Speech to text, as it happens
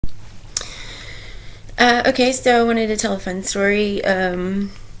Okay, so I wanted to tell a fun story.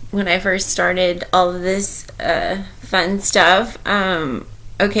 When I first started all of this fun stuff,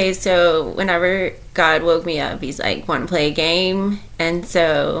 okay, so whenever God woke me up, He's like, "Want to play a game?" And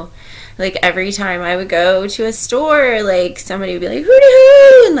so, like, every time I would go to a store, like, somebody would be like, "Hooty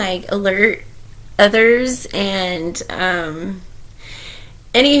hoo!" and like alert others. And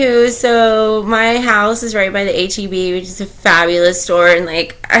anywho, so my house is right by the HEB, which is a fabulous store, and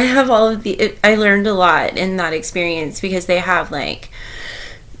like I have all of I learned a lot in that experience because they have like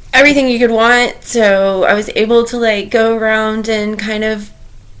everything you could want. So I was able to like go around and kind of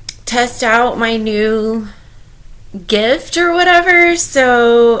test out my new gift or whatever.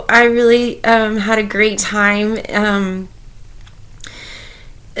 So I really had a great time.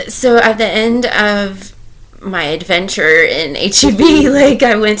 So at the end of my adventure in HEB, like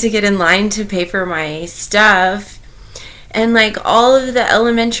I went to get in line to pay for my stuff, and like all of the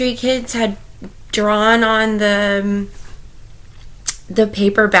elementary kids had drawn on the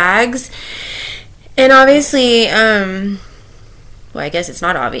paper bags. And obviously, well, I guess it's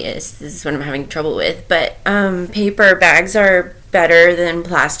not obvious, this is what I'm having trouble with, but paper bags are better than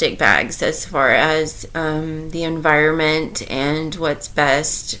plastic bags as far as the environment and what's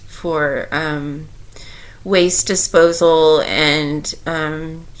best for waste disposal and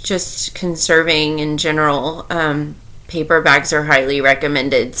just conserving in general. Paper bags are highly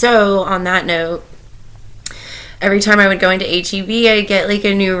recommended. So on that note, every time I would go into HEB, I'd get like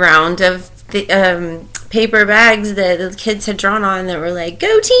a new round of the paper bags that the kids had drawn on that were like,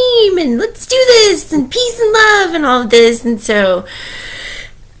 "Go team," and "Let's do this," and "Peace and love," and all of this. And so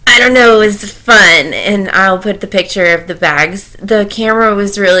I don't know, it was fun. And I'll put the picture of the bags. The camera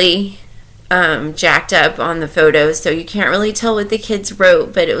was really jacked up on the photos, so you can't really tell what the kids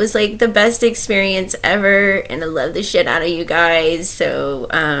wrote, but it was like the best experience ever, and I love the shit out of you guys. So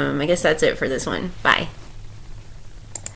I guess that's it for this one. Bye.